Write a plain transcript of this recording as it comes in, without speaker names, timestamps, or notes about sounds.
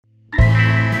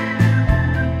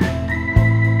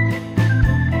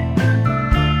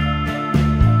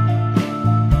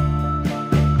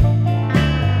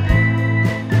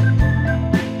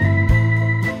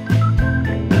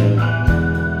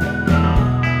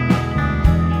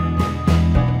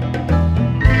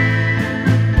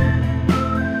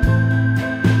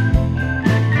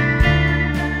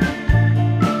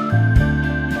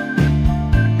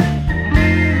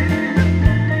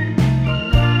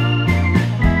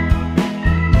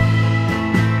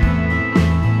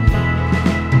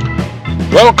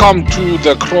Welcome to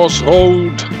the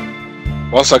Crossroad.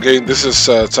 Once again, this is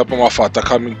Tsapo Mafata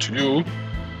coming to you,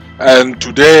 and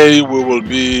today we will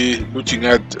be looking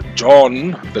at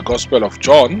John, the Gospel of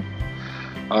John,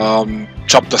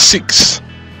 chapter 6.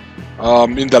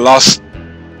 In the last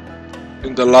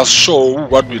show,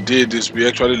 what we did is we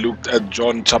actually looked at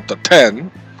John chapter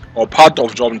 10, or part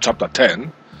of John chapter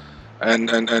 10,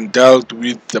 and dealt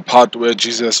with the part where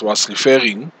Jesus was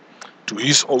referring to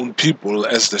his own people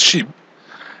as the sheep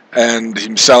and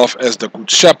himself as the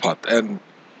good shepherd. And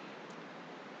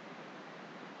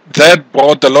that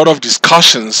brought a lot of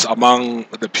discussions among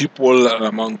the people and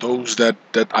among those that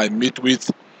I meet with,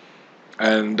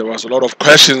 and there was a lot of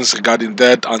questions regarding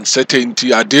that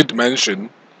uncertainty. I did mention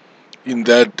in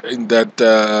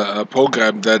that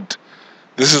program that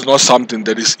this is not something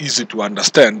that is easy to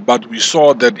understand, but we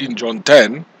saw that in John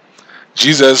 10,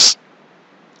 Jesus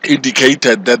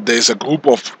indicated that there is a group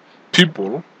of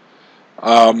people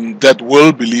that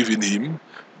will believe in him,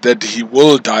 that he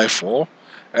will die for,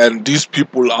 and these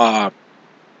people are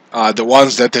the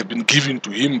ones that have been given to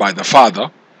him by the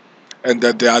Father, and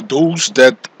that there are those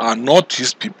that are not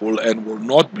his people and will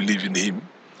not believe in him.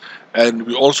 And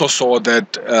we also saw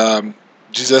that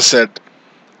Jesus said,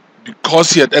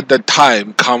 because he had at that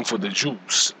time come for the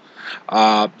Jews,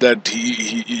 that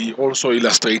he also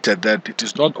illustrated that it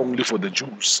is not only for the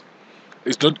Jews.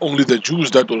 It's not only the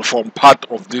Jews that will form part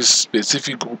of this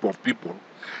specific group of people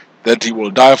that he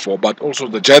will die for, but also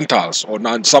the Gentiles, or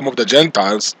some of the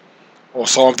Gentiles, or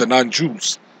some of the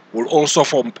non-Jews will also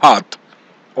form part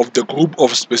of the group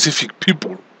of specific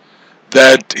people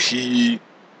that he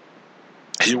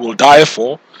will die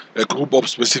for, a group of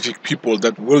specific people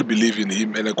that will believe in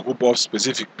him, and a group of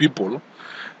specific people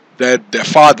that the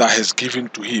Father has given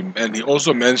to him. And he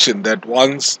also mentioned that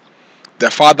once the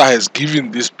Father has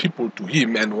given these people to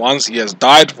him, and once he has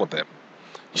died for them,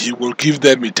 he will give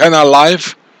them eternal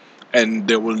life, and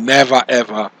they will never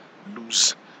ever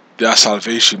lose their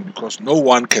salvation, because no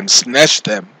one can snatch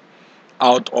them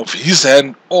out of his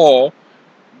hand or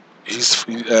his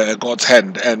God's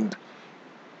hand. And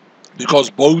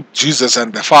because both Jesus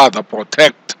and the Father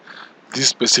protect these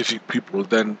specific people,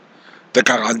 then the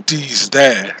guarantee is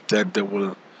there that they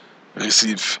will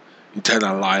receive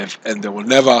eternal life, and they will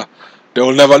never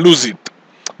lose it.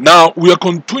 Now we are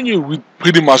continuing with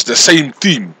pretty much the same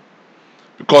theme,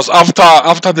 because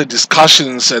after the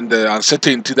discussions and the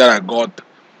uncertainty that I got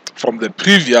from the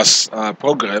previous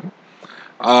program,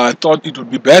 I thought it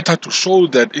would be better to show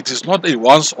that it is not a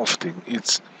once-off thing.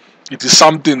 It is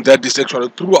something that is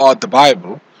actually throughout the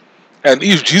Bible, and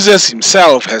if Jesus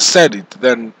himself has said it,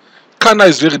 then kinda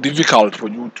is very difficult for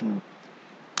you to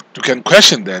can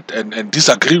question that and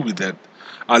disagree with that,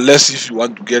 unless if you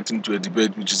want to get into a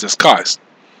debate with Jesus Christ.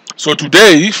 So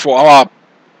today, for our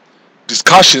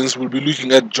discussions, we'll be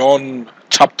looking at John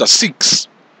chapter 6,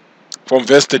 from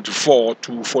verse 34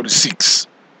 to 46.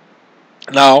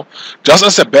 Now, just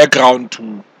as a background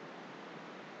to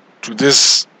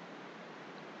this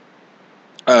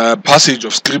passage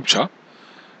of scripture,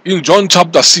 in John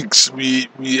chapter 6, we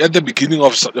at the beginning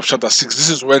of chapter 6, this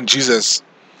is when Jesus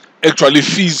actually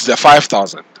feeds the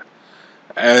 5,000.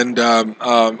 And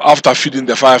after feeding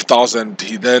the 5,000,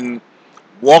 he then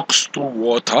walks through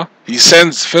water. He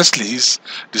sends firstly his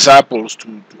disciples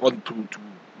to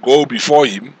go before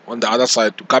him on the other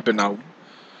side to Capernaum.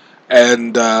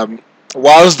 And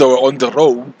whilst they were on the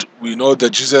road, we know that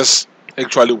Jesus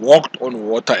actually walked on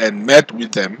water and met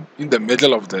with them in the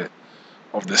middle of the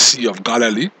Sea of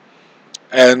Galilee.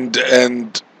 And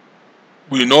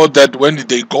we know that when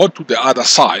they got to the other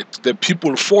side, the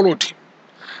people followed him.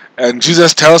 And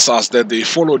Jesus tells us that they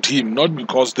followed him not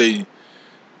because they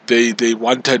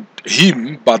wanted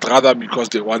him, but rather because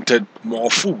they wanted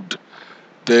more food.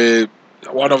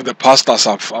 One of the pastors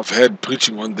I've heard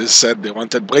preaching on this said they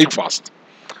wanted breakfast,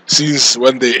 since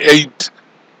when they ate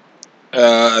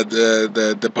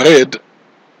the bread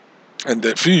and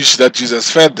the fish that Jesus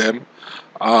fed them,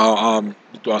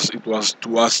 it was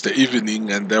towards the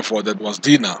evening, and therefore that was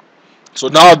dinner. So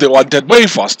now they wanted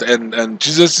breakfast, and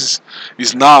Jesus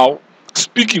is now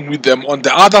speaking with them on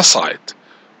the other side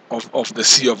of the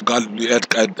Sea of Galilee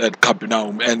at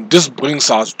Capernaum. And this brings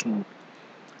us to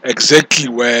exactly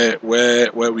where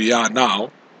we are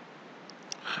now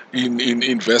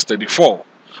in verse 34.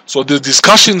 So the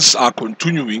discussions are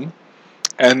continuing,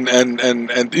 and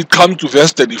it comes to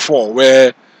verse 34,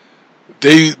 where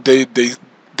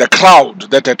the crowd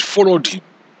that had followed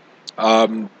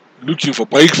him, looking for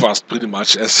breakfast, pretty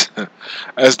much, as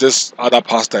this other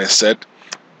pastor has said,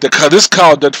 this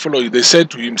crowd that followed, they said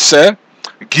to him, "Sir,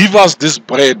 give us this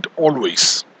bread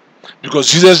always."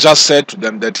 Because Jesus just said to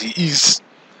them that he is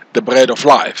the bread of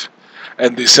life.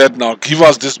 And they said, now give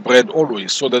us this bread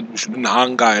always, so that we shouldn't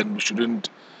hunger and we shouldn't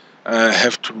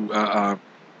have to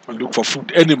look for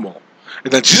food anymore.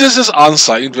 And then Jesus'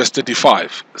 answer in verse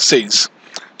 35 says,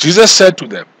 Jesus said to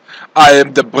them, I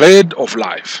am the bread of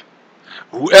life.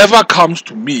 Whoever comes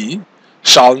to me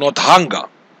shall not hunger,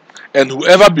 and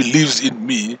whoever believes in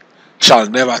me shall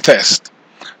never thirst.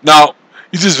 Now,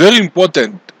 it is very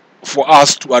important for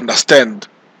us to understand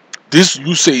this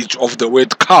usage of the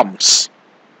word comes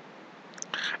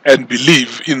and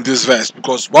believe in this verse,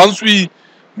 because once we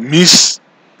miss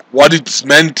what it's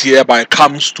meant here by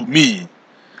comes to me,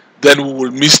 then we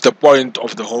will miss the point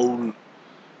of the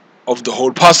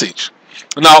whole passage.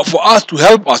 Now, for us to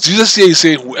help us, Jesus here is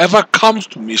saying, whoever comes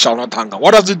to me shall not hunger.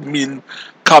 What does it mean,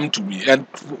 come to me? And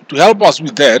to help us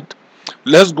with that,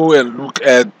 let's go and look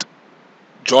at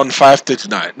John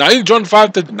 5:39. Now, in John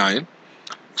 5:39,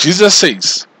 Jesus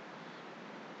says,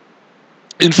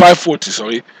 in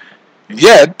 5:40,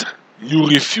 yet you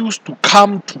refuse to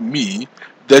come to me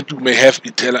that you may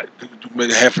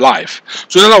have life.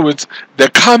 So in other words, the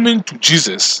coming to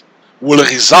Jesus will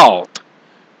result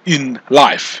in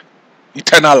life,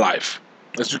 eternal life,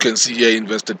 as you can see here in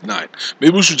verse 39.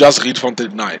 Maybe we should just read from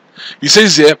 39. He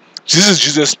says here,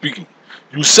 Jesus speaking,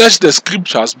 you search the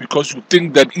scriptures because you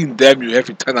think that in them you have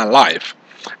eternal life,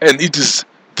 and it is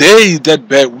they that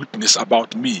bear witness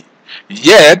about me.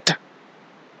 Yet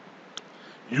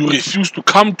you refuse to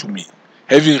come to me,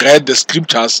 having read the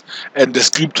scriptures and the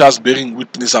scriptures bearing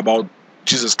witness about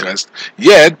Jesus Christ.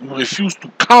 Yet you refuse to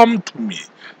come to me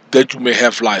that you may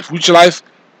have life. Which life?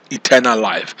 Eternal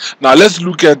life. Now let's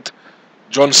look at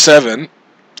John 7,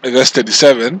 verse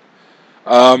 37.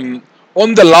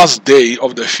 On the last day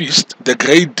of the feast, the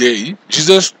great day,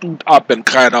 Jesus stood up and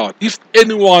cried out, if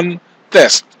anyone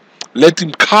thirsts, let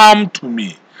him come to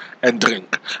me and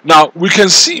drink. Now we can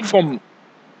see from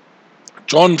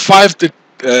John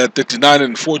 5:39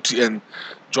 and 40 and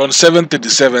John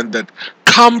 7:37 that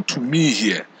come to me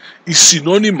here is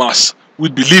synonymous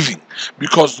with believing,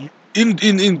 because in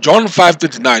John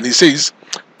 5:39 he says,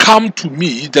 come to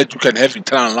me that you can have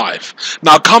eternal life.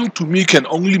 Now come to me can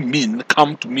only mean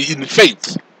come to me in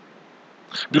faith,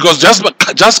 because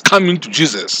just coming to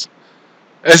Jesus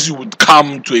as you would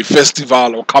come to a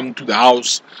festival or come to the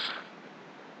house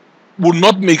would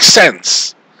not make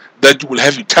sense, that you will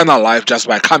have eternal life just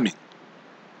by coming.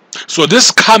 So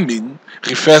this coming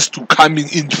refers to coming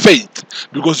in faith,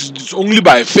 because it is only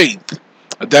by faith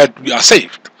that we are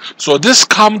saved. So this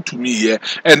come to me here,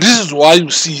 and this is why you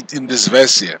see it in this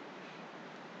verse here,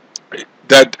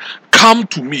 that come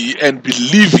to me and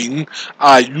believing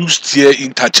are used here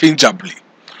interchangeably.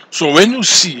 So when you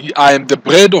see I am the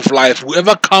bread of life,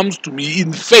 whoever comes to me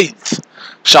in faith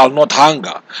shall not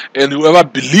hunger, and whoever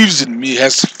believes in me,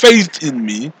 has faith in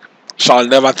me, shall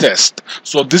never thirst.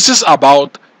 So this is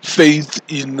about faith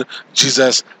in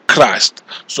Jesus Christ.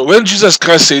 So when Jesus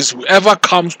Christ says whoever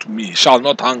comes to me shall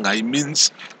not hunger, it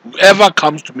means whoever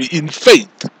comes to me in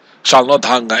faith shall not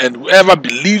hunger, and whoever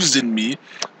believes in me,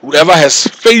 whoever has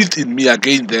faith in me,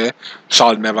 again there,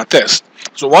 shall never thirst.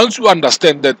 So once you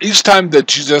understand that each time that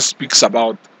Jesus speaks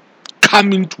about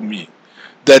coming to me,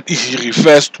 that he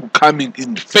refers to coming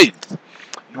in faith,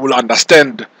 you will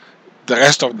understand the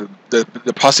rest of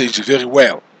the passage very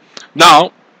well.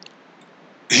 Now,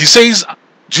 he says,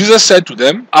 Jesus said to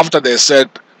them, after they said,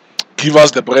 give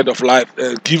us the bread of life,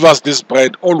 give us this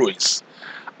bread always.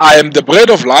 I am the bread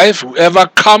of life. Whoever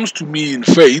comes to me in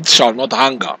faith shall not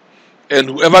hunger, and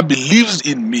whoever believes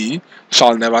in me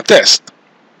shall never thirst.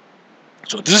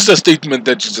 So this is the statement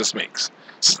that Jesus makes. He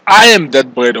says, I am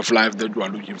that bread of life that you are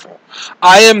looking for.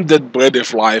 I am that bread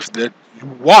of life that you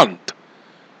want.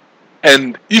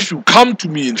 And if you come to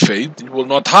me in faith, you will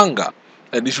not hunger.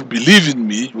 And if you believe in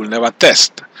me, you will never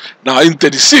thirst. Now in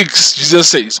 36, Jesus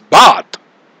says, but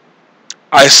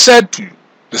I said to you,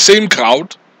 the same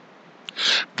crowd,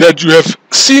 that you have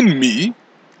seen me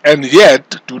and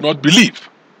yet do not believe.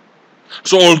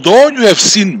 So although you have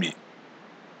seen me,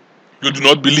 you do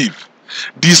not believe.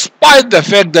 Despite the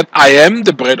fact that I am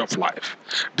the bread of life,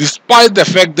 despite the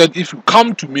fact that if you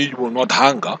come to me, you will not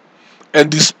hunger,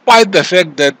 and despite the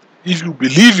fact that if you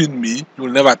believe in me, you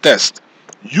will never thirst,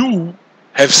 you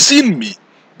have seen me,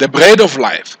 the bread of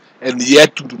life, and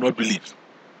yet you do not believe.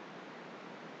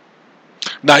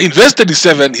 Now in verse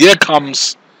 37, here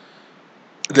comes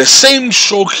the same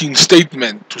shocking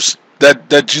statement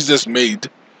that Jesus made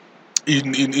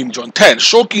in John 10.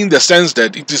 Shocking in the sense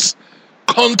that it is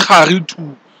contrary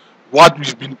to what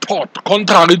we've been taught,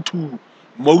 contrary to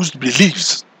most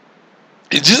beliefs.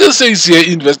 And Jesus says here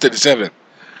in verse 37,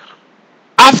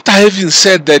 after after having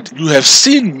said that you have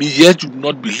seen me, yet you do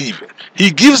not believe,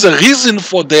 he gives a reason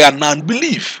for their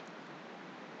non-belief.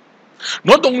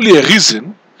 Not only a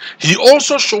reason, he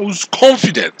also shows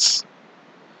confidence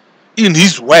in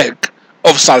his work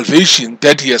of salvation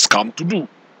that he has come to do.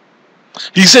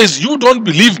 He says, you don't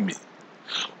believe me.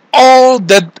 All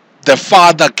that the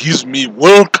Father gives me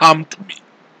will come to me.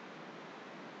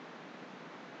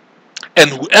 And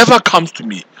whoever comes to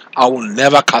me, I will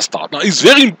never cast out. Now, it's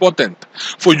very important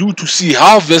for you to see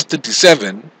how verse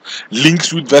 37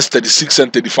 links with verse 36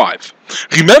 and 35.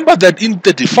 Remember that in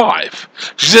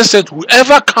 35, Jesus said,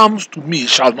 whoever comes to me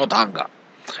shall not hunger,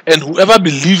 and whoever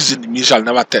believes in me shall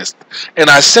never thirst. And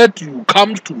I said to you,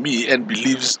 comes to me and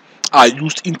believes are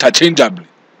used interchangeably.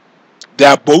 They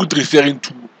are both referring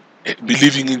to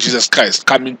believing in Jesus Christ,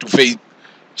 coming to faith in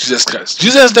Jesus Christ.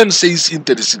 Jesus then says in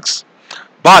 36,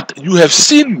 but you have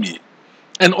seen me,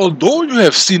 and although you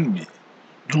have seen me,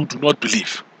 you do not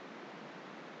believe.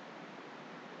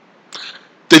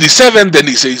 37, then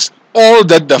he says, all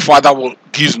that the Father will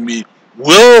give me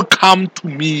will come to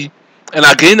me. And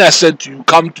again I said to you,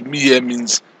 come to me here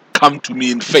means come to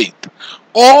me in faith.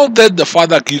 All that the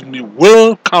Father gives me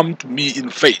will come to me in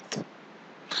faith.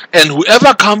 And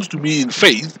whoever comes to me in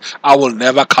faith, I will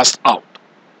never cast out.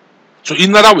 So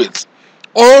in other words,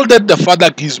 all that the Father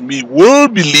gives me will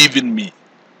believe in me.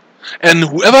 And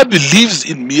whoever believes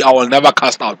in me, I will never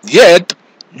cast out. Yet,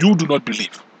 you do not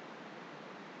believe.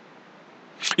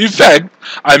 In fact,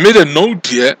 I made a note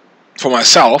here for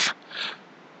myself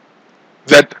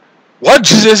that what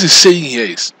Jesus is saying here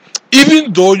is,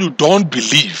 even though you don't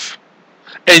believe,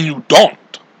 and you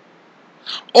don't,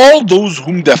 all those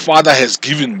whom the Father has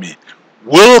given me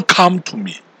will come to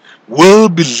me, will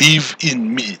believe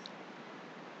in me.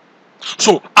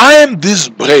 So, I am this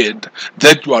bread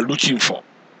that you are looking for.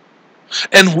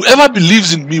 And whoever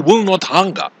believes in me will not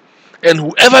hunger, and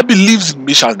whoever believes in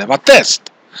me shall never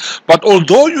thirst. But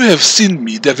although you have seen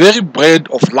me, the very bread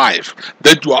of life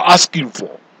that you are asking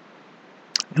for,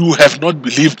 you have not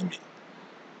believed me.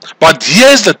 But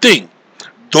here's the thing,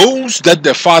 those that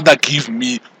the Father give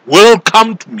me will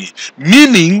come to me,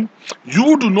 meaning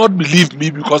you do not believe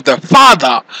me because the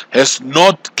Father has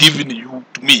not given you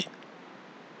to me.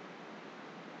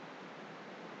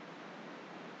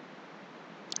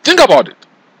 Think about it.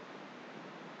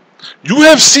 You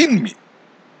have seen me,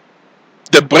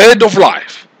 the bread of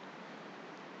life,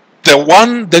 the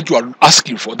one that you are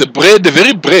asking for, the bread, the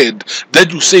very bread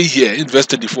that you say here in verse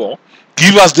 34,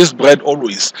 give us this bread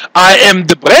always. I am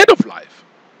the bread of life.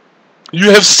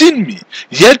 You have seen me,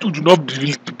 yet you do not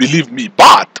believe me,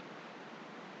 but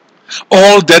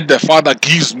all that the Father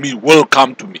gives me will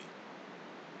come to me.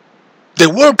 They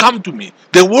will come to me.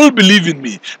 They will believe in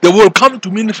me. They will come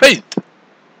to me in faith.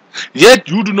 Yet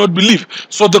you do not believe.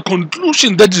 So the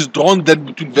conclusion that is drawn then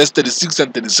between verse 36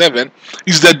 and 37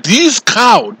 is that these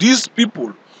crowd, these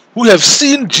people who have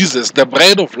seen Jesus, the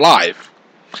bread of life,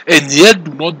 and yet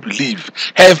do not believe,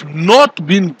 have not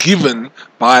been given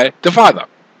by the Father.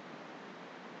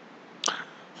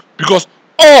 Because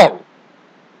all,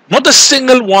 not a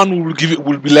single one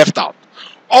will be left out.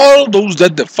 All those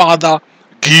that the Father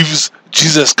gives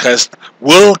Jesus Christ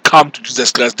will come to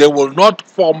Jesus Christ. They will not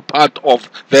form part of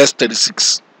verse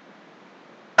 36.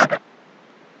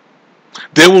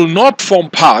 They will not form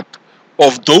part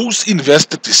of those in verse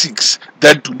 36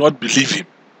 that do not believe him.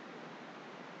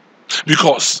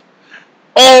 Because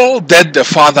all that the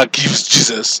Father gives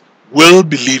Jesus will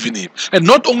believe in him. And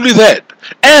not only that,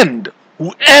 and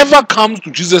whoever comes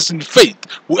to Jesus in faith,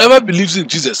 whoever believes in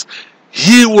Jesus,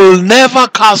 he will never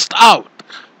cast out.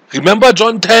 Remember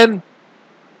John 10?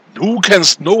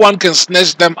 No one can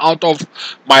snatch them out of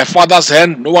my Father's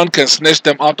hand. No one can snatch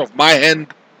them out of my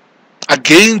hand.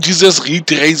 Again, Jesus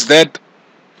reiterates that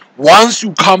once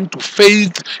you come to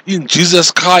faith in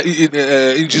Jesus Christ,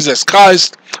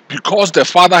 because the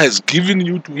Father has given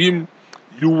you to him,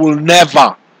 you will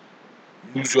never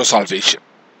lose your salvation.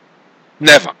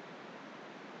 Never.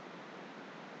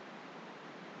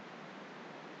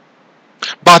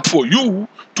 But for you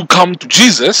to come to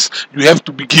Jesus, you have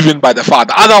to be given by the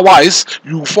Father. Otherwise,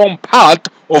 you form part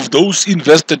of those in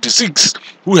verse 36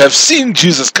 who have seen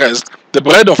Jesus Christ, the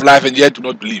bread of life, and yet do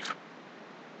not believe.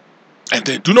 And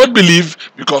they do not believe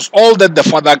because all that the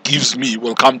Father gives me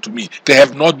will come to me. They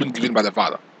have not been given by the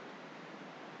Father.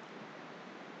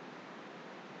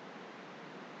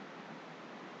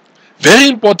 Very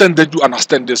important that you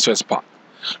understand this first part.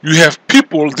 You have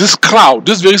people, this crowd,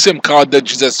 this very same crowd that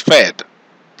Jesus fed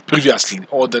previously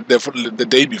or the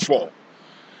day before.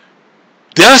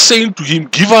 They are saying to him,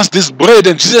 give us this bread,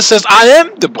 and Jesus says, I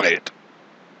am the bread.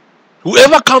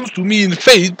 Whoever comes to me in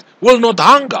faith will not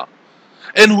hunger,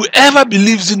 And whoever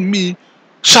believes in me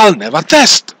shall never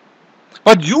thirst.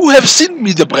 But you have seen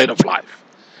me, the bread of life,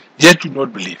 yet do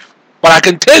not believe. But I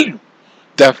can tell you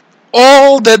that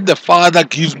all that the Father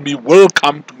gives me will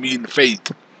come to me in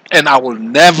faith, and I will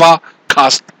never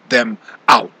cast them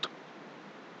out.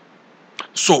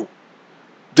 So,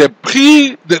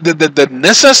 the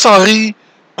necessary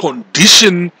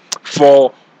condition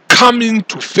for coming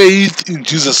to faith in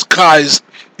Jesus Christ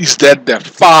is that the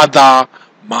Father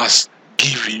must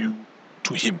give you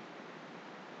to Him.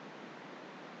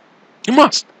 He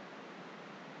must.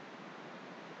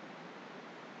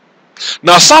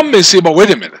 Now some may say, but wait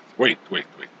a minute, wait.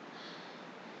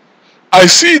 I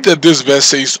see that this verse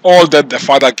says all that the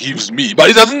Father gives me, but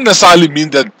it doesn't necessarily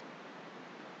mean that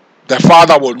the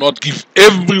Father will not give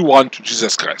everyone to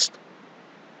Jesus Christ.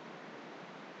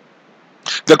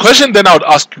 The question then I would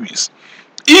ask you is,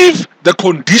 if the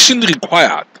condition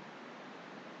required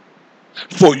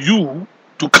for you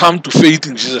to come to faith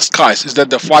in Jesus Christ is that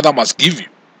the Father must give you,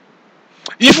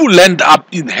 if you land up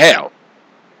in hell,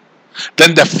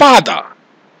 then the Father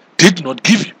did not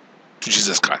give you to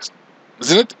Jesus Christ.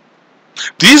 Isn't it?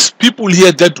 These people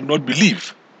here that do not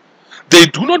believe, they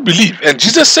do not believe, and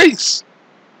Jesus says,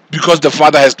 because the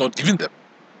Father has not given them.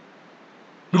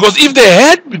 Because if they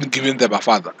had been given them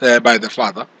by the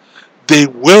Father, they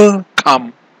will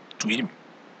come to Him.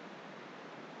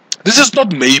 This is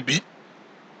not maybe.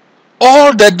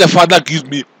 All that the Father gives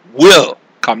me will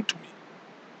come to me.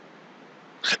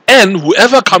 And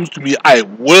whoever comes to me, I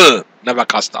will never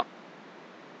cast out.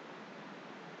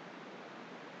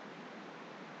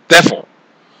 Therefore,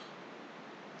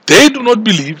 they do not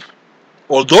believe,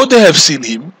 although they have seen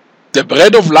Him, the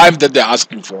bread of life that they're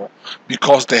asking for,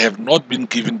 because they have not been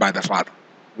given by the Father.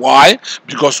 Why?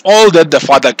 Because all that the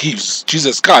Father gives,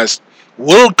 Jesus Christ,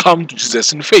 will come to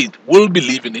Jesus in faith, will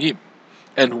believe in Him.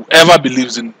 And whoever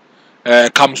believes in,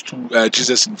 comes to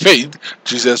Jesus in faith,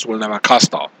 Jesus will never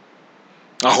cast out.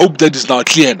 I hope that is now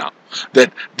clear now.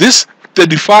 That this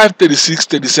 35, 36,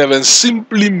 37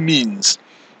 simply means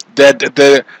that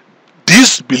the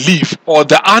disbelief or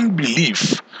the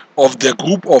unbelief of the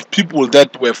group of people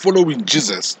that were following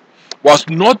Jesus was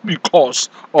not because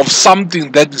of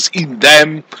something that is in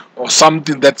them or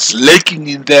something that's lacking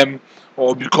in them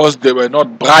or because they were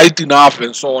not bright enough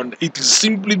and so on. It is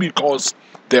simply because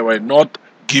they were not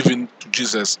given to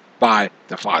Jesus by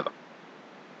the Father.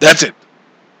 That's it.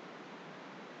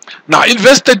 Now in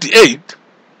verse 38,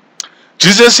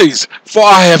 Jesus says, "For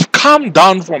I have come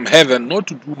down from heaven not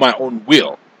to do my own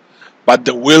will, but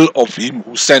the will of Him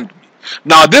who sent me."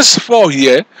 Now this "for"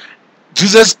 here,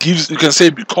 Jesus gives, you can say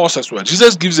because as well.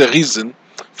 Jesus gives a reason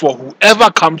for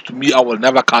whoever comes to me I will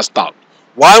never cast out.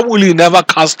 Why will He never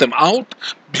cast them out?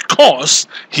 Because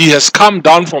He has come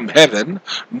down from heaven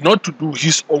not to do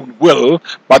His own will,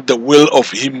 but the will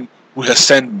of Him who has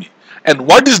sent me. And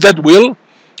what is that will?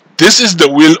 This is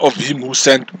the will of Him who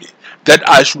sent me, that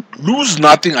I should lose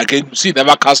nothing. Again, you see,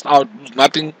 never cast out, lose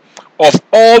nothing of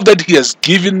all that He has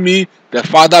given me, the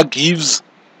Father gives,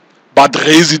 but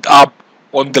raise it up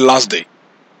on the last day.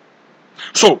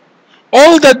 So,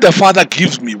 all that the Father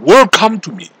gives me will come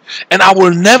to me, and I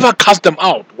will never cast them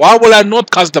out. Why will I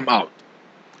not cast them out?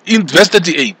 In verse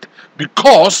 38,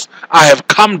 because I have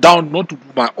come down not to do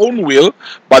my own will,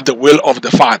 but the will of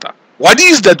the Father. What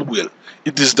is that will?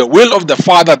 It is the will of the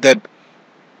Father that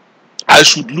I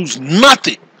should lose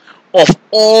nothing of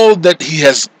all that He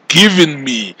has given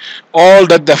me, all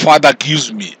that the Father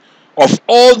gives me, of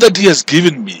all that He has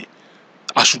given me,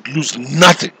 I should lose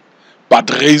nothing, but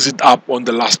raise it up on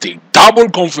the last day. Double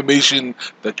confirmation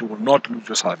that you will not lose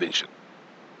your salvation.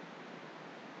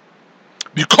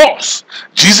 Because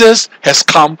Jesus has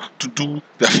come to do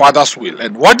the Father's will.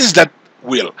 And what is that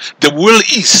will? The will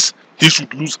is He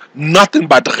should lose nothing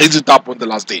but raise it up on the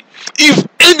last day. If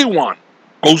anyone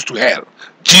goes to hell,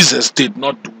 Jesus did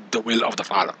not do the will of the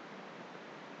Father.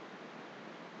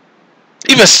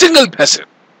 If a single person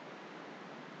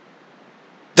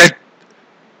that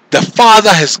the Father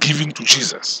has given to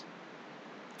Jesus,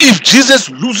 if Jesus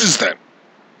loses them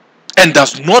and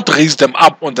does not raise them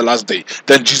up on the last day,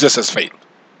 then Jesus has failed.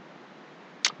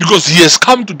 Because He has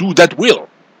come to do that will.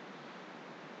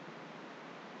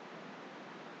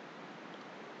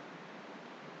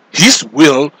 His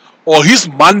will, or His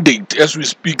mandate as we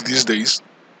speak these days,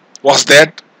 was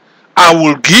that I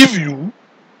will give you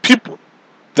people.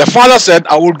 The Father said,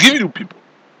 I will give you people.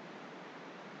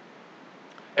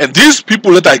 And these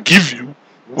people that I give you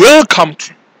will come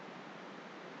to you.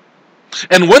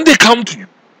 And when they come to you,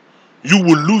 you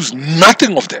will lose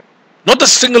nothing of them. Not a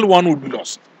single one will be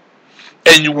lost.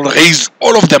 And you will raise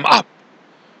all of them up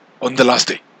on the last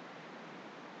day.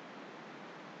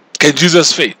 Can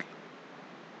Jesus fail?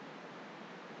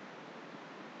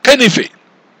 Can he fail?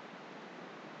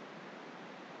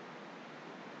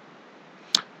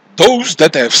 Those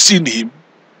that have seen him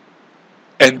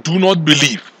and do not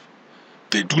believe,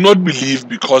 they do not believe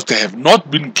because they have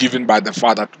not been given by the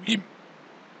Father to him.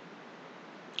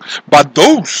 But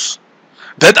those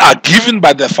that are given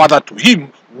by the Father to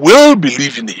him will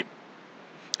believe in him,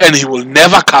 and he will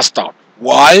never cast out.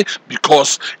 Why?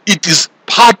 Because it is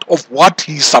part of what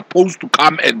he is supposed to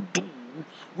come and do,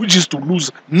 which is to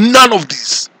lose none of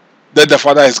these that the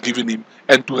Father has given him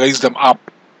and to raise them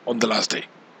up on the last day.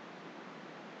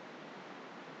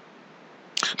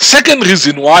 Second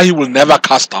reason why he will never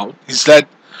cast out is that,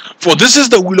 for this is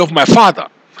the will of my Father,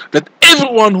 that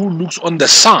everyone who looks on the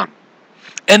Son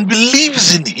and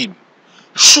believes in him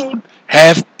should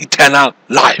have eternal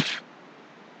life,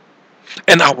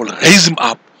 and I will raise him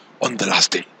up on the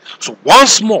last day. So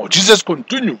once more, Jesus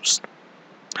continues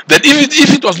that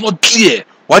if it was not clear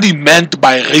what he meant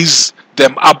by raise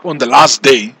them up on the last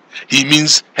day, he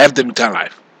means have them eternal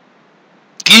life.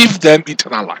 Give them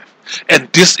eternal life. And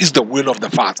this is the will of the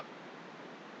Father,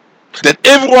 that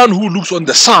everyone who looks on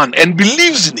the Son and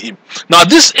believes in him. Now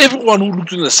this everyone who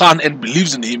looks on the Son and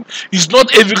believes in him is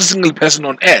not every single person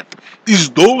on earth. It is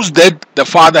those that the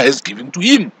Father has given to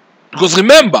him. Because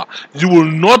remember, you will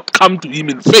not come to him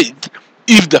in faith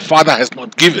if the Father has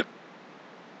not given.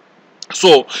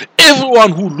 So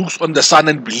everyone who looks on the Son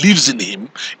and believes in him,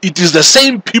 it is the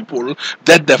same people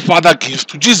that the Father gives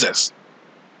to Jesus.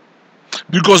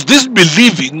 Because this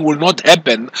believing will not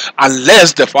happen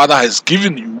unless the Father has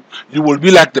given you. You will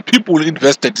be like the people in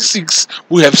verse 36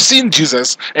 who have seen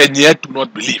Jesus and yet do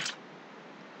not believe.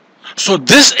 So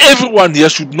this everyone here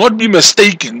should not be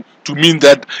mistaken to mean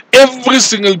that every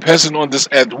single person on this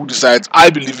earth who decides, I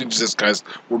believe in Jesus Christ,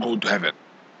 will go to heaven.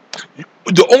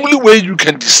 The only way you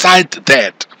can decide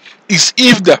that is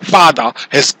if the Father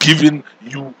has given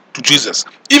you to Jesus.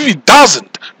 If he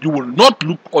doesn't, you will not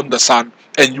look on the Son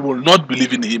and you will not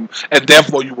believe in him, and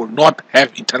therefore you will not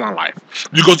have eternal life.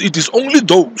 Because it is only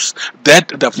those that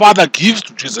the Father gives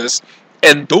to Jesus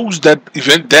and those that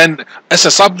even then as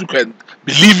a subsequent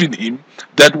believe in him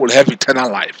that will have eternal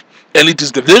life. And it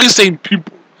is the very same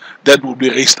people that will be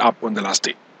raised up on the last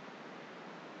day.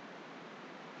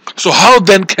 So how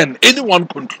then can anyone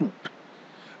conclude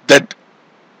that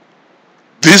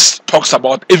this talks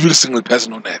about every single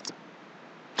person on earth?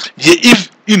 Yet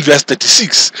if in verse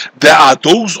 36 there are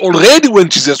those already when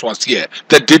Jesus was here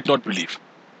that did not believe.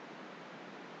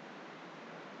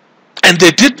 And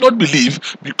they did not believe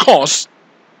because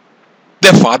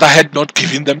their Father had not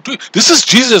given them to him. This is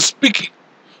Jesus speaking,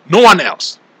 no one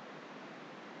else.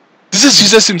 This is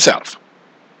Jesus himself.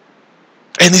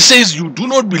 And he says, you do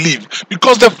not believe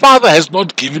because the Father has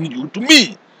not given you to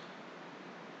me,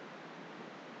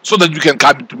 so that you can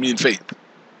come to me in faith.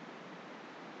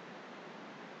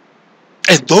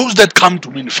 And those that come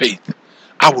to me in faith,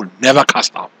 I will never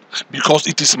cast out, because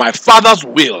it is my Father's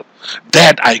will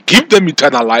that I give them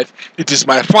eternal life. It is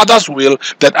my Father's will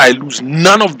that I lose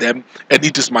none of them, and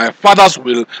it is my Father's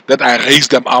will that I raise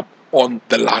them up on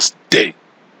the last day.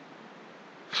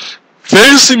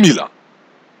 Very similar,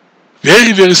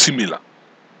 very, very similar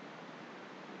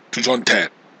to John 10.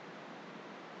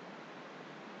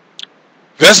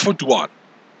 Verse 41.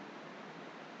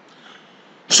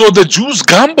 So the Jews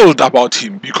grumbled about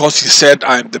him because he said,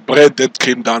 I am the bread that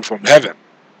came down from heaven.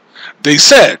 They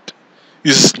said,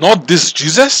 is not this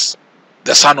Jesus,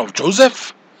 the son of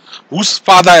Joseph, whose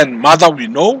father and mother we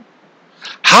know?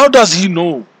 How does he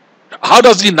know? How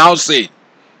does he now say,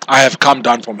 I have come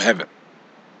down from heaven?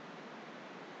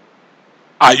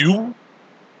 Are you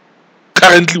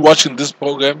currently watching this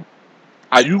program?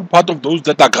 Are you part of those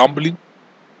that are grumbling?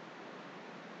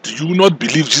 Do you not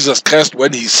believe Jesus Christ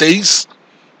when he says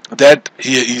that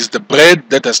he is the bread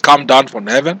that has come down from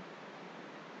heaven?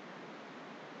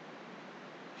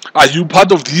 Are you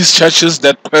part of these churches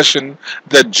that question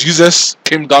that Jesus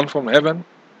came down from heaven?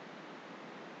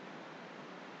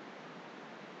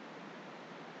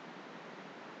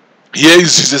 Here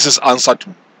is Jesus' answer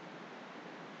to.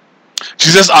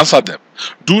 Jesus answered them,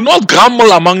 do not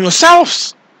grumble among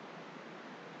yourselves.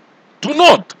 Do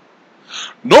not.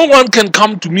 No one can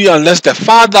come to me unless the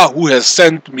Father who has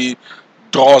sent me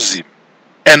draws him,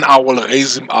 and I will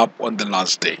raise him up on the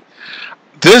last day.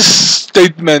 This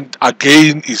statement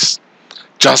again is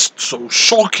just so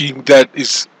shocking that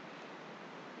it's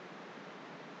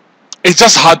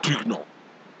just hard to ignore.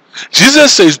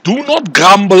 Jesus says, do not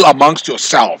grumble amongst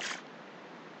yourselves.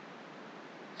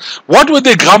 What were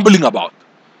they grumbling about?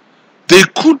 They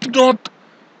could not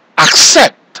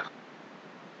accept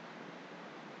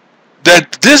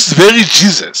that this very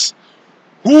Jesus,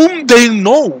 whom they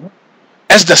know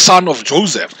as the son of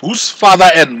Joseph, whose father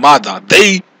and mother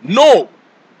they know,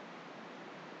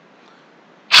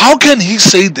 how can he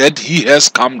say that he has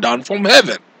come down from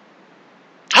heaven?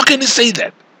 How can he say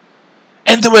that?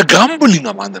 And they were grumbling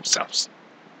among themselves.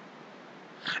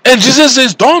 And Jesus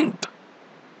says, don't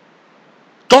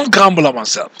grumble among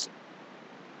yourselves.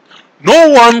 No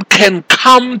one can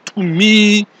come to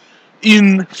me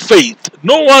in faith.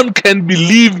 No one can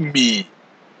believe me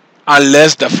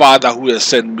unless the Father who has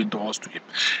sent me draws to him.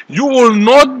 You will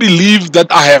not believe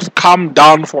that I have come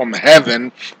down from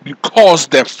heaven because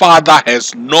the Father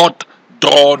has not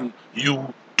drawn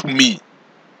you to me.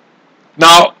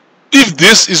 Now, if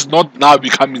this is not now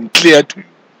becoming clear to you,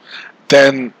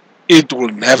 then it will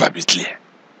never be clear.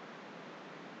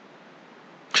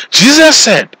 Jesus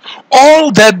said,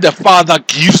 all that the Father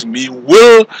gives me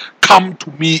will come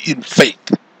to me in faith.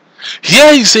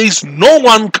 Here he says, no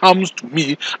one comes to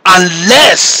me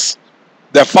unless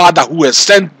the Father who has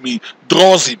sent me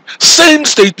draws him. Same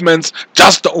statements,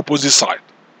 just the opposite side.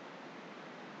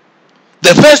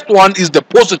 The first one is the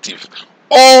positive,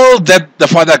 all that the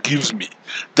Father gives me.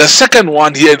 The second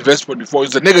one here in verse 44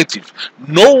 is the negative,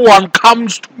 no one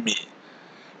comes to me.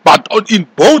 But in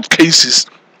both cases,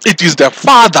 it is the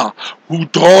Father who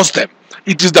draws them.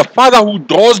 It is the Father who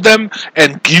draws them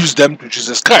and gives them to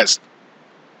Jesus Christ.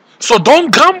 So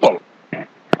don't grumble.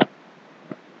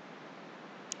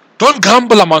 Don't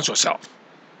grumble amongst yourself.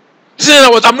 Say, in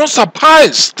other words, I'm not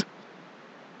surprised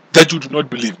that you do not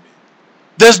believe me.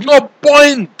 There's no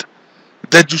point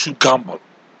that you should grumble.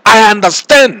 I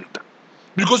understand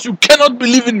because you cannot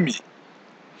believe in me.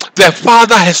 The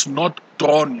Father has not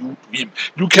drawn you to him.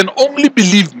 You can only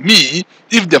believe me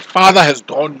if the Father has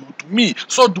drawn you to me.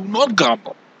 So do not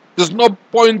grumble. There's no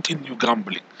point in you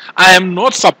grumbling. I am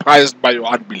not surprised by your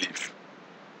unbelief.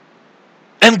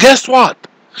 And guess what?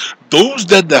 Those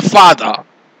that the Father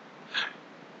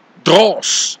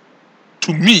draws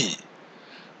to me,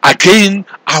 again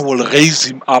I will raise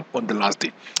him up on the last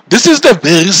day. This is the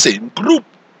very same group.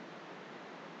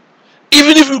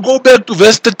 Even if you go back to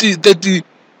verse 37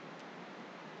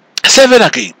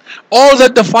 again, all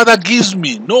that the Father gives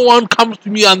me, no one comes to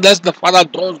me unless the Father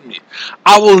draws me.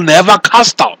 I will never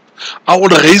cast out. I will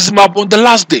raise him up on the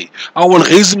last day. I will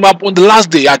raise him up on the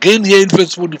last day. Again here in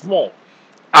verse 44.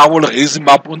 I will raise him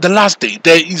up on the last day.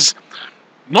 There is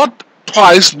not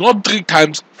twice, not 3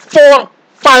 times, 4,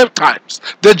 5 times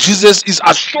that Jesus is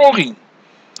assuring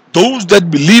those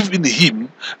that believe in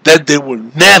him that they will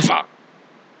never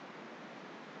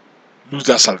lose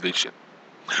their salvation.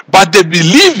 But the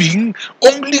believing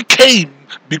only came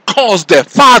because the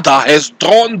Father has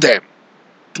drawn them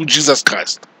to Jesus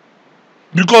Christ.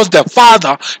 Because the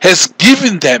Father has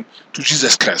given them to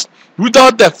Jesus Christ.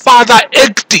 Without the Father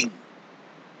acting,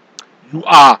 you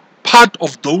are part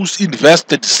of those in verse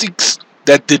 36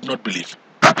 that did not believe.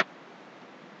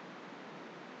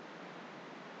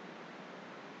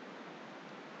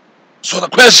 So the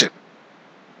question,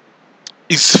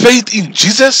 is faith in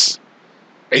Jesus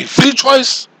a free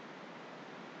choice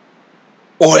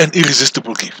or an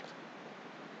irresistible gift?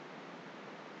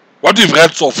 What we've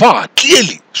read so far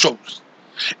clearly shows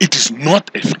it is not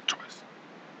a free choice.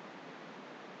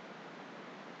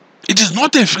 It is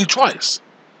not a free choice.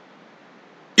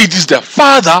 It is the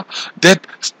Father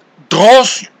that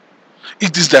draws you.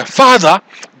 It is the Father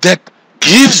that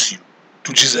gives you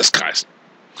to Jesus Christ.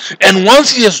 And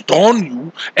once he has drawn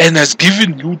you and has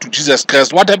given you to Jesus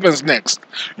Christ, what happens next?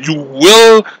 You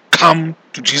will come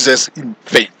to Jesus in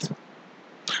faith.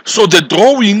 So the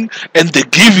drawing and the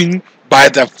giving by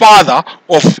the Father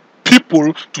of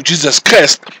people to Jesus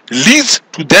Christ leads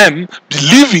to them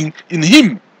believing in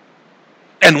him.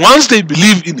 And once they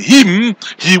believe in him,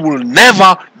 he will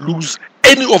never lose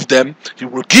any of them. He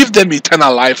will give them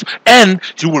eternal life and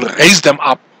he will raise them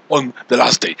up on the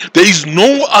last day. There is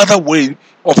no other way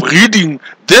of reading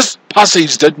this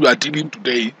passage that we are dealing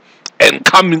today and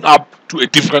coming up to a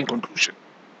different conclusion.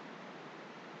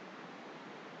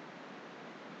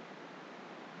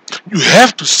 You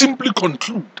have to simply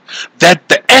conclude that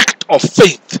the act of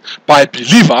faith by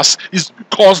believers is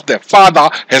because the Father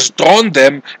has drawn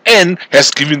them and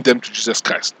has given them to Jesus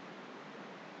Christ.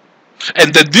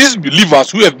 And that these believers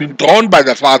who have been drawn by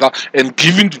the Father and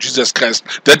given to Jesus Christ,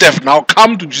 that have now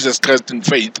come to Jesus Christ in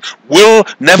faith, will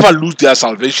never lose their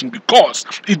salvation because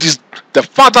it is the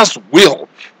Father's will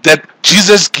that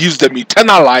Jesus gives them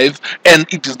eternal life, and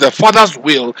it is the Father's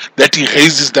will that he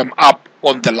raises them up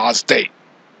on the last day.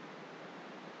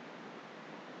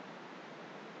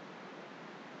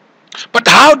 But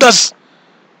how does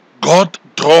God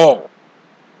draw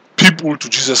people to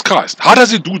Jesus Christ? How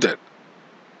does he do that?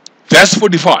 Verse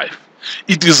 45.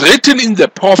 It is written in the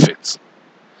prophets,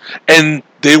 and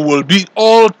they will be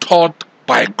all taught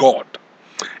by God.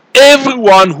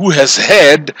 Everyone who has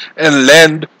heard and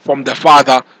learned from the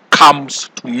Father comes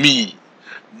to me.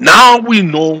 Now we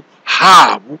know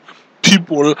how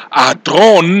people are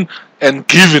drawn and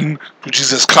given to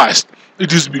Jesus Christ.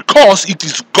 It is because it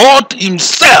is God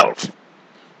Himself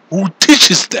who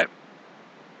teaches them.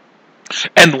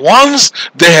 And once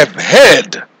they have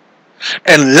heard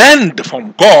and learned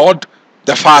from God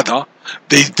the Father,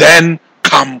 they then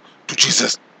come to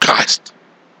Jesus Christ.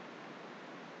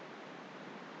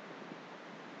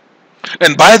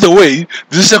 And by the way,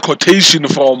 this is a quotation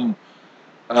from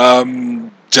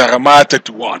Jeremiah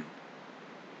 31.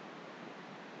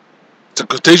 It's a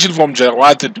quotation from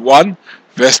Jeremiah 31,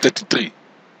 verse 33.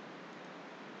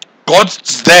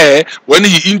 God's there, when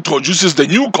He introduces the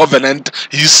new covenant,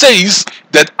 He says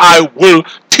that I will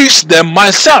teach them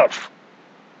myself.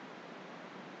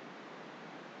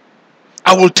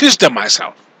 I will teach them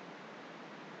myself.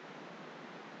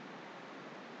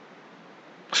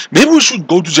 Maybe we should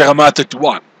go to Jeremiah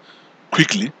 31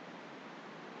 quickly.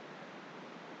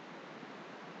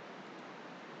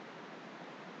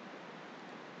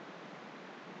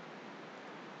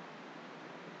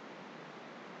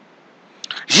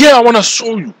 Here I want to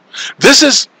show you. This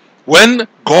is when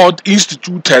God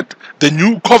instituted the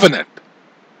new covenant.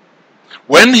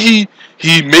 When He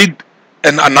made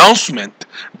an announcement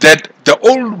that the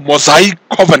old Mosaic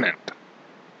covenant,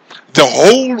 the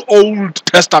whole Old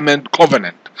Testament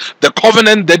covenant, the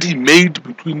covenant that He made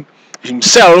between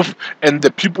Himself and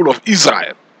the people of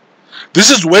Israel. This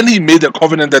is when He made a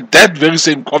covenant that very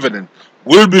same covenant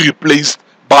will be replaced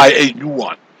by a new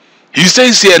one. He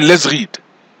says here, and let's read.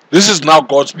 This is now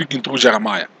God speaking through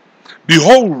Jeremiah.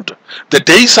 Behold, the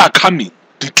days are coming,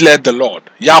 declared the Lord,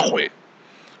 Yahweh,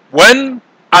 when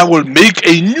I will make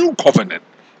a new covenant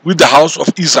with the house of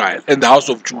Israel and the house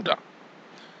of Judah.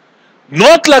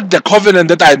 Not like the covenant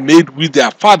that I made with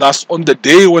their fathers on the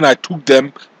day when I took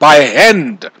them by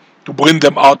hand to bring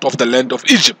them out of the land of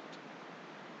Egypt.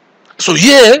 So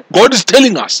here, God is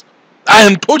telling us, I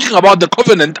am talking about the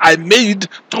covenant I made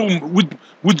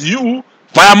with you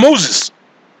via Moses.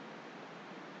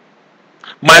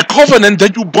 My covenant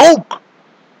that you broke,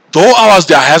 though I was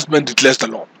their husband, declares the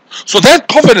Lord. So that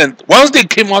covenant, once they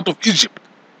came out of Egypt,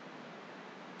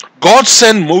 God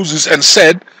sent Moses and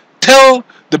said, tell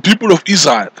the people of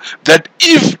Israel that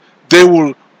if they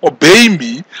will obey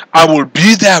me, I will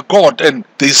be their God. And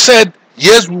they said,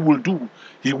 yes, we will do.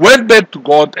 He went back to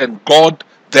God, and God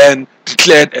then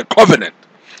declared a covenant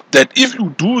that if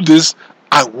you do this,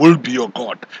 I will be your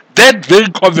God. That very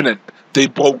covenant they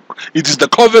broke. It is the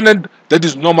covenant that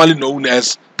is normally known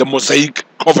as the Mosaic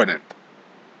covenant.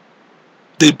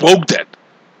 They broke that.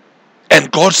 And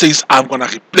God says, I'm going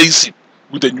to replace it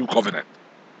with a new covenant.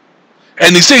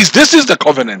 And He says, this is the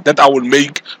covenant that I will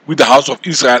make with the house of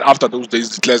Israel after those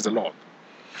days, declares the Lord.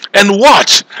 And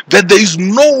watch that there is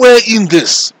nowhere in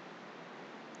this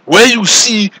where you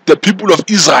see the people of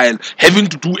Israel having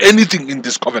to do anything in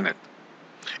this covenant.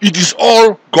 It is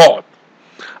all God.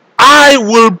 I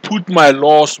will put my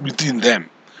laws within them.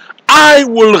 I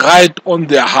will write on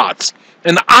their hearts,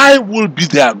 and I will be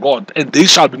their God, and they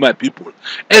shall be my people.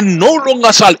 And no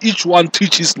longer shall each one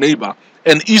teach his neighbor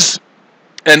and each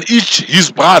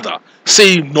his brother,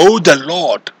 saying, know the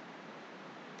Lord.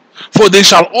 For they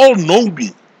shall all know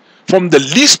me, from the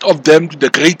least of them to the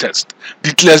greatest,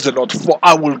 declares the Lord. For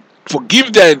I will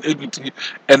forgive their iniquity,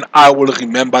 and I will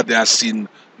remember their sin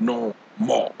no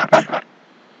more.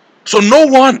 So no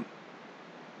one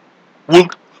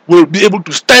will be able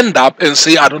to stand up and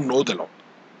say, I don't know the Lord.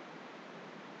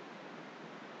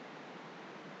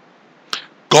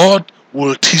 God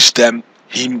will teach them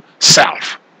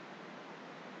Himself.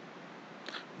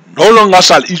 No longer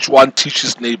shall each one teach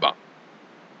his neighbor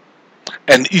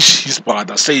and each his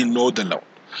brother, saying, know the Lord.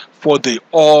 For they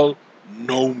all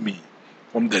know me,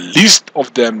 from the least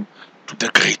of them to the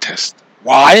greatest.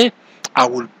 Why? I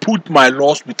will put my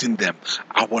laws within them.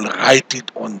 I will write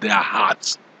it on their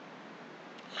hearts.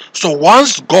 So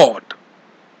once God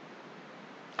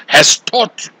has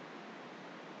taught you,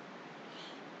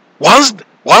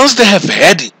 once they have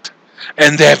heard it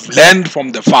and they have learned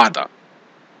from the Father,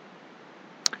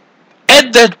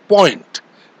 at that point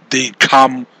they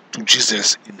come to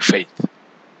Jesus in faith.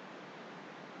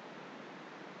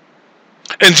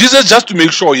 And Jesus, just to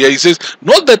make sure here, He says,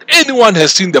 not that anyone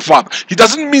has seen the Father. He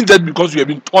doesn't mean that because you have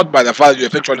been taught by the Father, you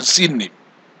have actually seen Him.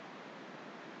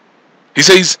 He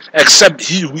says, except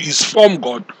he who is from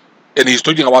God, and He's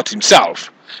talking about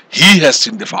Himself, he has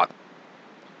seen the Father.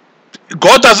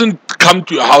 God doesn't come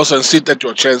to your house and sit at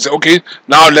your chair and say, okay,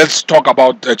 now let's talk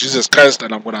about Jesus Christ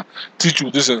and I'm going to teach you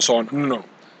this and so on. No.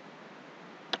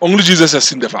 Only Jesus has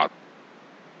seen the Father.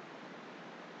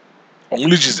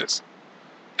 Only Jesus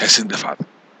has seen the Father.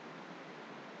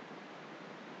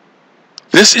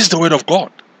 This is the word of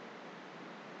God.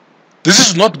 This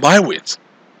is not my words.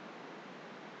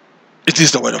 It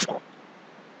is the word of God.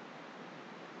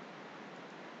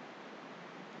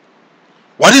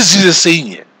 What is Jesus saying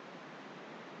here?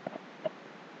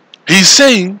 He's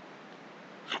saying,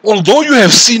 although you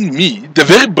have seen me, the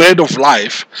very bread of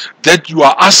life that you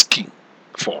are asking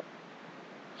for,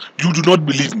 you do not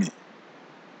believe me.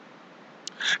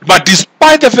 But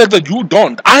despite the fact that you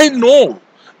don't, I know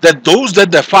that those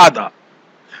that the Father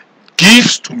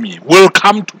gives to me will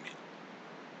come to me.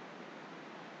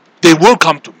 They will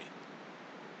come to me.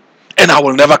 And I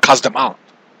will never cast them out.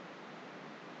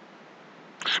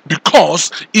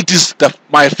 Because it is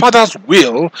my Father's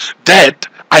will that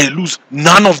I lose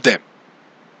none of them.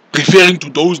 Referring to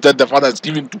those that the Father has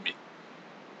given to me.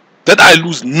 That I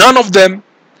lose none of them,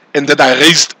 and that I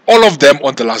raised all of them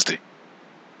on the last day.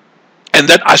 And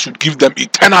that I should give them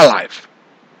eternal life.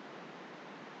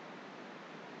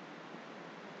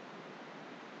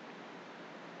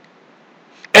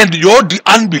 And your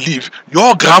unbelief,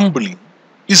 your grumbling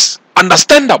is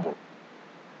understandable.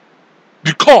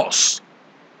 Because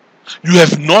you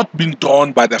have not been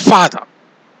drawn by the Father.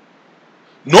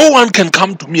 No one can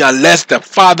come to me unless the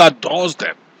Father draws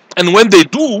them. And when they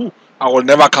do, I will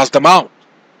never cast them out.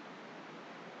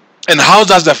 And how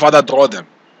does the Father draw them?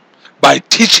 By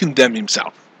teaching them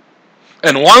himself.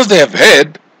 And once they have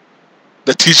heard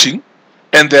the teaching,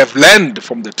 and they have learned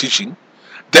from the teaching,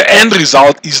 the end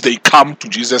result is they come to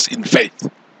Jesus in faith.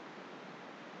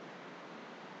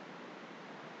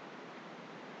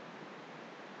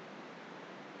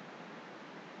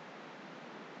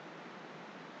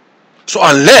 So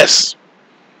unless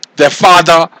the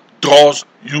Father draws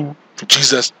you to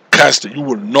Jesus Christ, you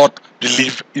will not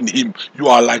believe in him. You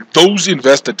are like those in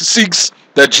verse 36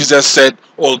 that Jesus said,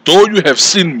 although you have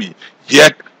seen me,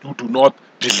 yet you do not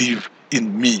believe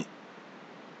in me.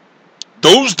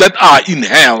 Those that are in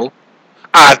hell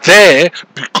are there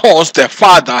because the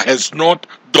Father has not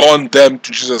drawn them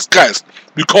to Jesus Christ.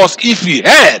 Because if he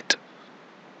had,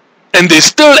 and they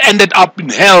still ended up in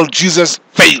hell, Jesus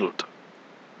failed.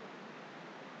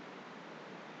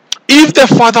 If the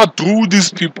Father drew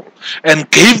these people and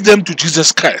gave them to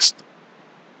Jesus Christ,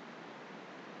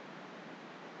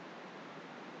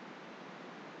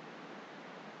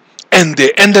 and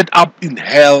they ended up in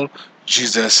hell,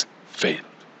 Jesus failed.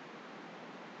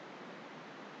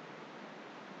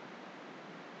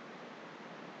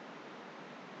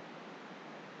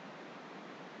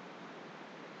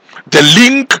 The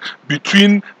link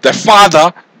between the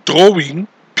Father drawing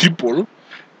people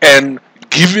and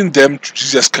giving them to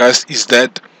Jesus Christ is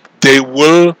that they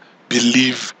will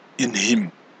believe in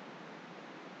him.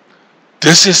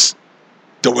 This is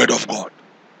the word of God.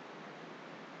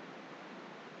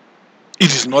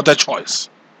 It is not a choice.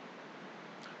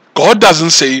 God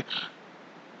doesn't say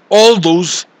all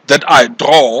those that I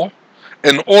draw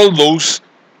and all those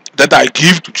that I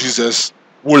give to Jesus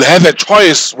will have a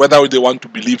choice whether they want to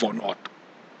believe or not.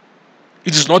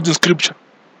 It is not in scripture.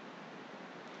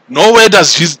 Nowhere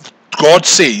does God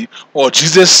say, or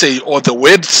Jesus say, or the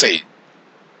word say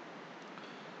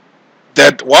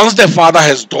that once the Father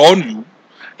has drawn you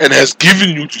and has given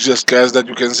you to Jesus Christ, that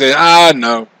you can say,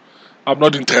 no, I'm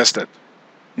not interested.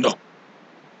 No.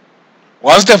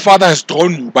 Once the Father has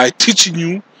drawn you by teaching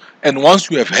you, and once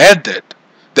you have heard that,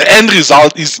 the end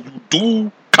result is you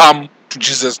do come to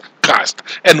Jesus Christ.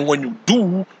 And when you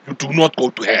do not go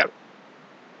to hell.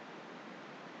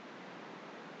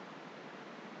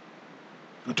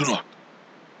 You do not.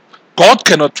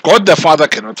 God the Father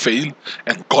cannot fail,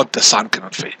 and God the Son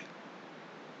cannot fail.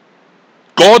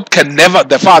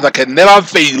 The Father can never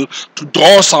fail to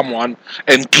draw someone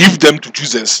and give them to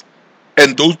Jesus,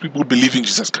 and those people believe in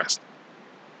Jesus Christ.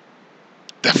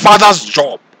 The Father's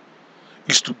job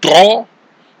is to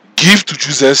give to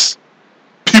Jesus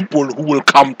people who will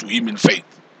come to him in faith.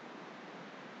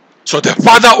 So the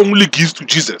Father only gives to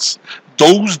Jesus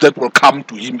those that will come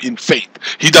to him in faith.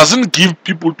 He doesn't give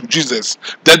people to Jesus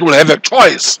that will have a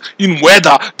choice in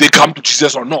whether they come to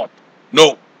Jesus or not.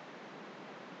 No.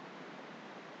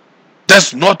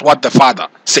 That's not what the Father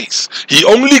says. He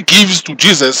only gives to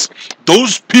Jesus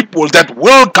those people that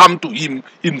will come to him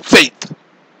in faith,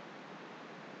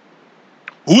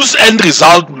 whose end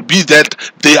result will be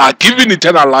that they are given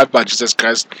eternal life by Jesus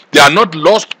Christ. They are not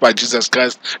lost by Jesus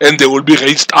Christ, and they will be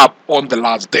raised up on the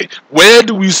last day. Where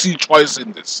do we see choice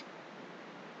in this?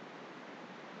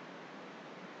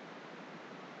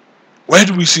 Where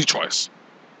do we see choice?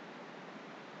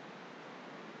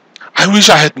 I wish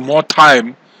I had more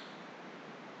time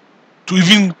to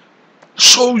even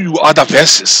show you other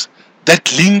verses that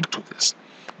link to this.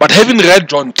 But having read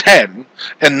John 10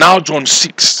 and now John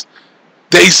 6,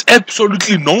 there is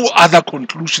absolutely no other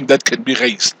conclusion that can be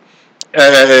reached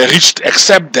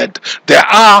except that there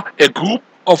are a group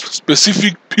of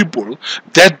specific people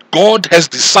that God has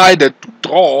decided to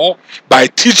draw by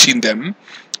teaching them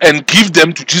and give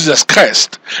them to Jesus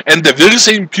Christ, and the very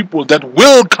same people that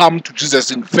will come to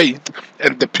Jesus in faith,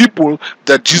 and the people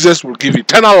that Jesus will give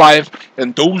eternal life,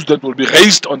 and those that will be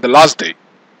raised on the last day.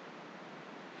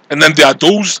 And then there are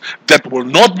those that will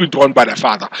not be drawn by the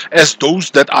Father, as those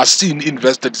that are seen in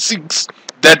verse 36,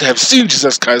 that have seen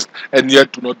Jesus Christ and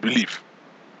yet do not believe.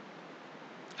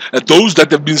 And those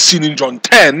that have been seen in John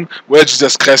 10, where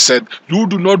Jesus Christ said, "You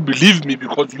do not believe me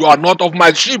because you are not of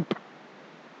my sheep."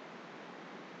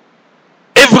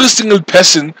 Every single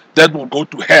person that will go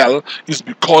to hell is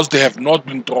because they have not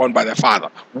been drawn by the Father.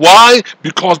 Why?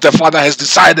 Because the Father has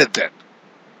decided that.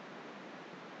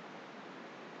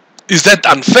 Is that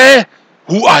unfair?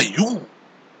 Who are you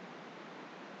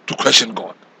to question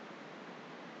God?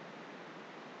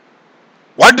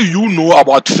 What do you know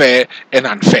about fair and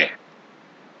unfair?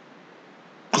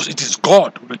 Because it is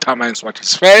God who determines what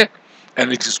is fair,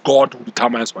 and it is God who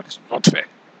determines what is not fair.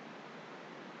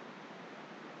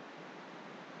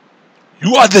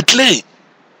 You are the clay,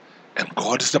 and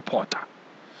God is the potter.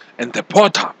 And the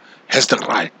potter has the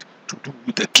right to do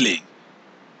with the clay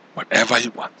whatever he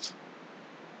wants.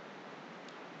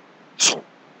 So,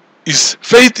 is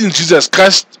faith in Jesus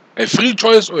Christ a free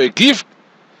choice or a gift?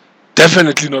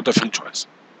 Definitely not a free choice.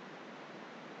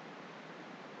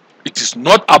 It is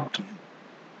not up to you.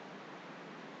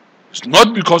 It's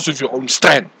not because of your own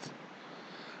strength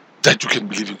that you can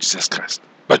believe in Jesus Christ.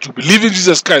 But you believe in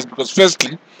Jesus Christ because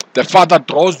firstly, the Father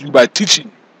draws you by teaching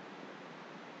you,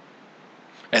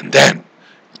 and then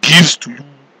gives to you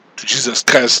to Jesus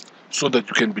Christ so that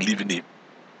you can believe in Him.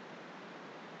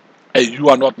 And you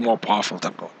are not more powerful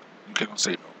than God. You cannot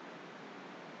say no.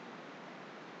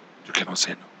 You cannot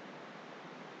say no.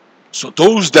 So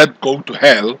those that go to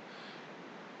hell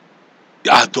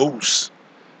are those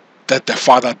that the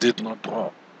Father did not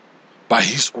draw by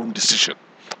His own decision.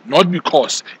 Not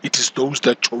because it is those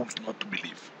that chose not to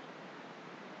believe.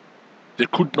 They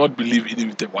could not believe even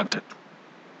if they wanted to.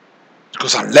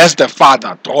 Because unless the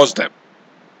Father draws them,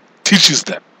 teaches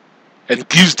them, and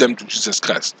gives them to Jesus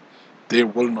Christ, they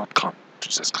will not come to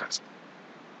Jesus Christ.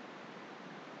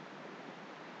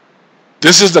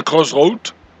 This is the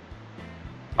crossroad.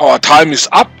 Our time is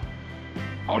up.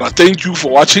 I want to thank you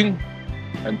for watching,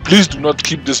 and please do not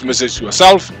keep this message to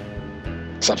yourself.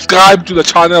 Subscribe to the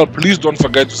channel. Please don't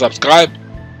forget to subscribe.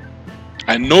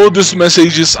 I know these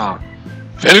messages are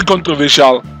very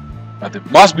controversial, but it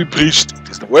must be preached. It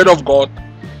is the word of God.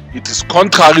 It is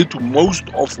contrary to most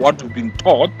of what we've been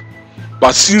taught,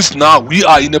 but since now we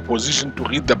are in a position to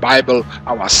read the Bible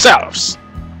ourselves,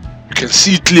 you can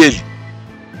see clearly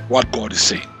what God is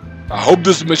saying. I hope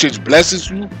this message blesses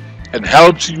you and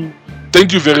helps you.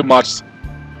 Thank you very much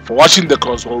for watching The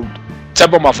Crossroad.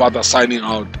 Tebo Mafada signing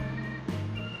out.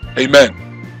 Amen.